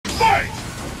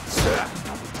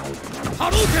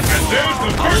And there's the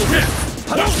first hit!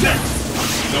 What's next?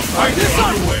 The fight is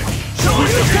underway!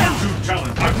 With the YouTube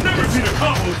challenge, I've never seen a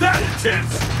combo that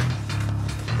intense!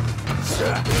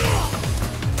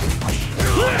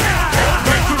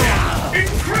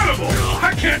 Incredible!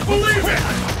 I can't believe it!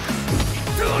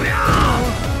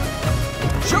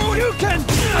 Shoryuken!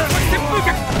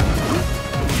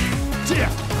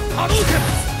 Hadouken!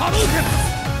 Hadouken!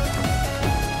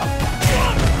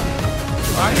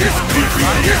 Try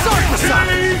this arc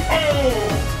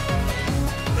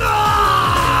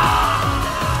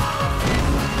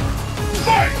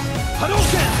Fight!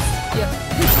 Hadouken!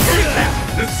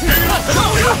 The scale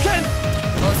Shoryuken!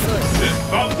 This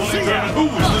bout will determine who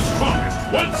is the strongest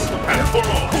once and for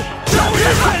all!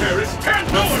 Shoryuken! Paris, and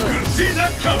no one could see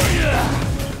that coming!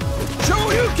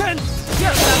 Shoryuken!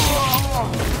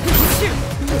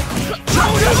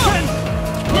 Shoryuken!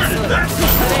 Where did that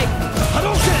come from?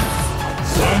 Hadouken!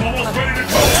 I'm almost ready to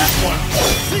call this one!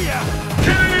 See ya!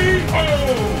 KO!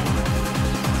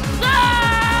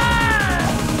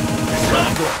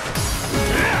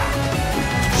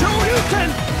 Shoryuken!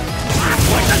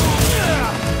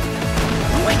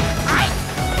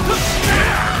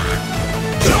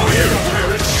 Here,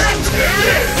 Paris, and there it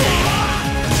is!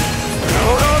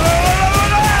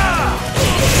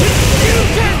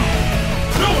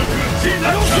 No one could have seen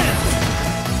that coming!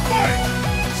 Fight!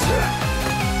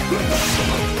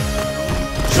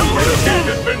 Shoryuken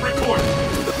has been recorded!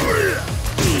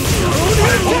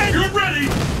 I hope you're ready!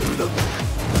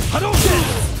 Hadouken!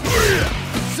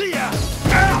 See ya!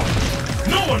 Ow!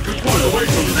 No one could walk away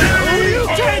from this!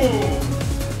 Shoryuken!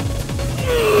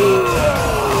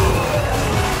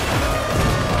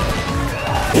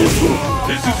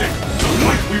 This is it! The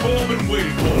fight we've all been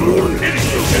waiting for!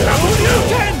 Anything can happen now!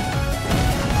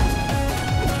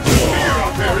 Fear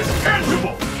out there is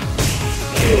tangible!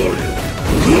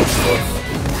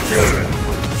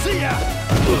 See ya!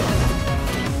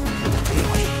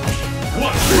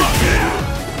 What rocket!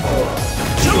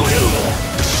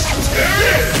 There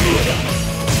it is!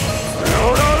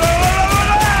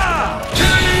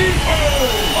 KO!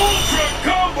 Ultra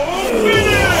Combo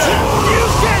Finish!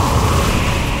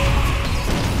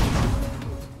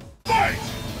 Fight!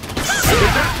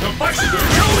 The fight is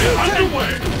officially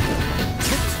underway!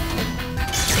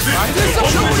 This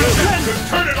one could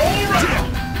turn it all around!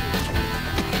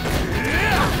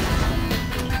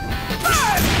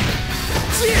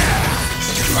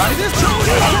 Try this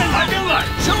Shoryuken! Like a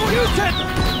light! Shoryuken!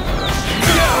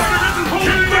 KO!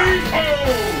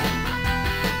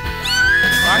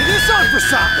 Try this on for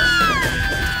size!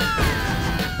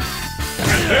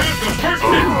 And there's the first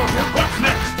hit! What's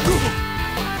next?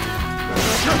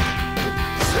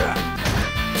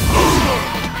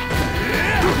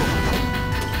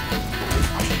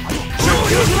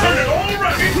 Turn it all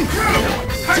around! Incredible!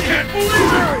 I can't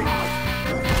believe it!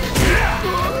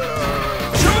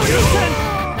 Shoryuken!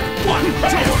 One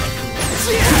power!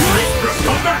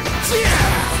 Come back!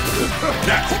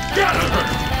 That's gotta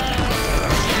hurt!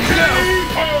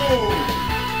 KO!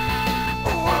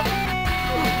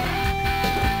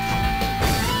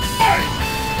 Fight!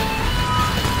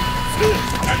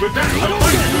 And with that, the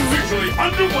fight is officially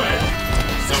underway!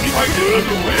 The fight is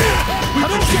underway! With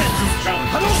the YouTube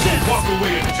challenge, we'll walk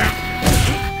away as champion!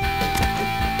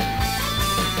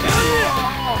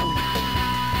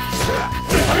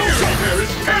 The fear out there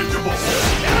is tangible!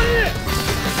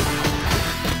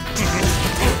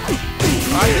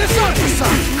 Try this on for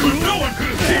size! No one could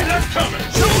have seen that coming!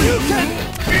 Shoryuken!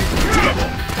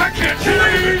 Incredible! I can't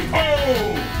believe it!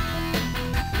 Oh!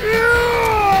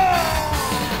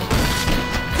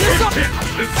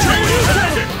 Let's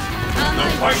the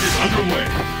fight is underway.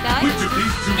 Which of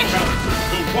these two challengers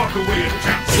will walk away as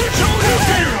champion? The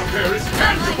fear out there is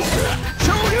tangible!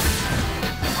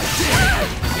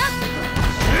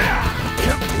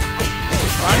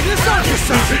 Try this on for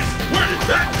size! Where did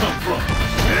that come from?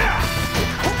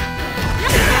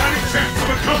 Any chance of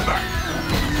a comeback?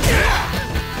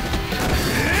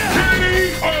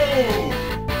 KO!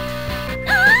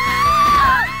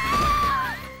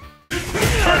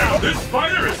 Turn out, this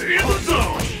fighter is in the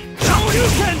zone!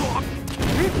 Shoryuken!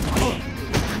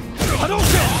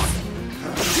 Hadouken!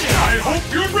 I hope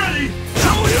you're ready!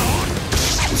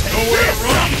 Nowhere to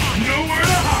run, nowhere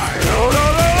to hide!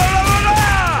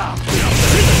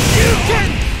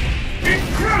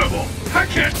 Incredible! I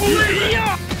can't believe it!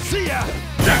 See ya!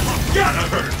 That's gotta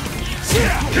hurt!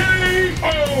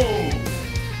 KO!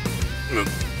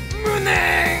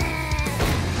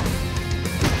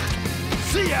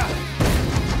 See ya!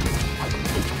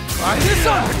 Try this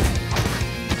on!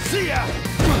 See ya!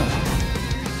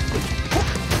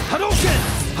 Hadouken!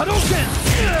 Hadouken!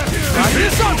 Ride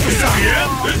this on for some! Yeah,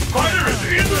 this fighter is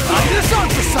in the Ride this on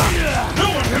for some!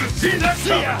 No one could have seen that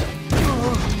coming!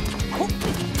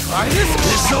 Try this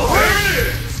missile! There it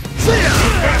is! The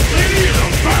fast lady is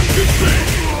about to sing!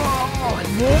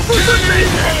 More for the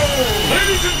mayhem!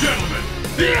 Ladies and gentlemen,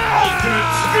 the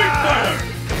ultimate street fighter!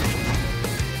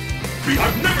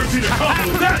 I've never seen a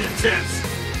combo that intense!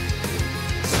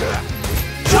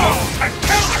 Whoa! A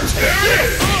counter! There it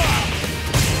is!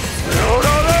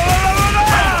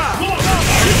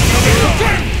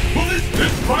 Well,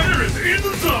 this fighter is in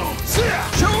the zone!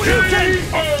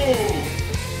 K.O.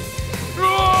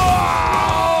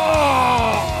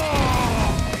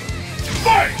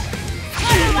 Fight!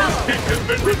 It has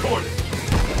been recorded!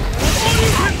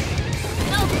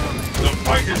 The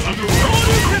fight is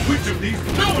underway! Which of these?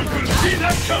 No one could have seen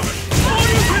that coming!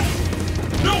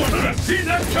 No one could have seen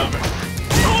that coming!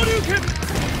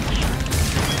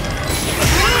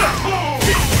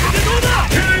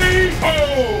 K.O.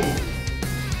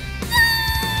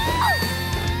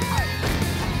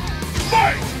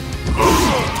 Fight!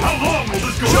 How long will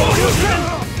this go on?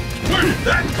 Where did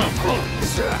that come from?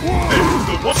 This is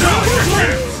the one out your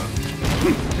chance!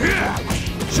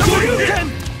 Shoryuken!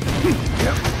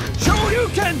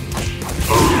 Shoryuken!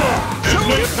 There's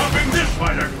no stopping this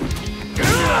fighter!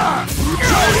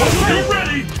 You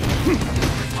ready?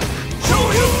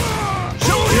 Shoryuken!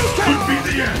 Could be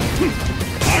the end!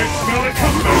 I smell a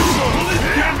comeback! Will this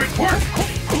damage work?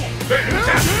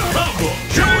 Fantastic combo!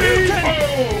 K.O.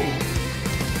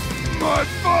 My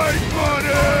fight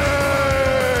money!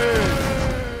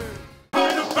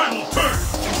 Time to battle turn!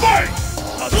 Fight!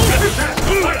 The fight is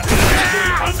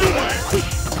underway!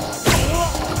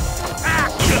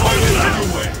 The fight is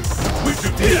underway! Which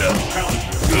of these two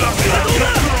challenges?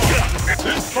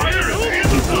 This fighter is in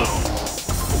the zone!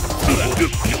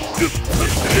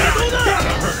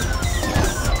 Gotta hurt!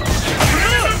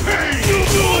 Feel the pain!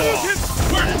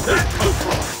 Where did that come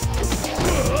from?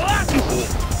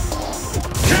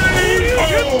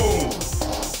 K.O.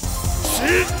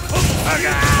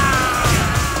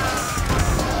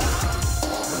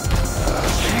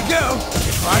 Here you go!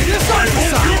 Try this on for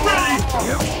some! You ready?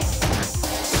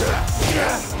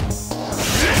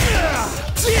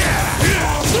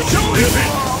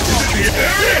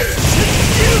 There it is!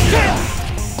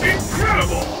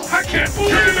 Incredible! I can't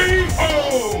believe it! K.O.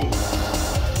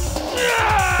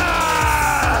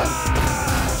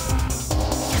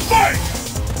 Fight!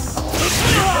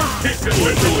 Hit has been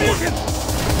rewarded!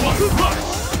 What a rush!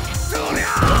 The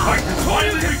fight has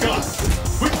finally begun!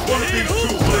 Which one of these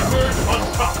two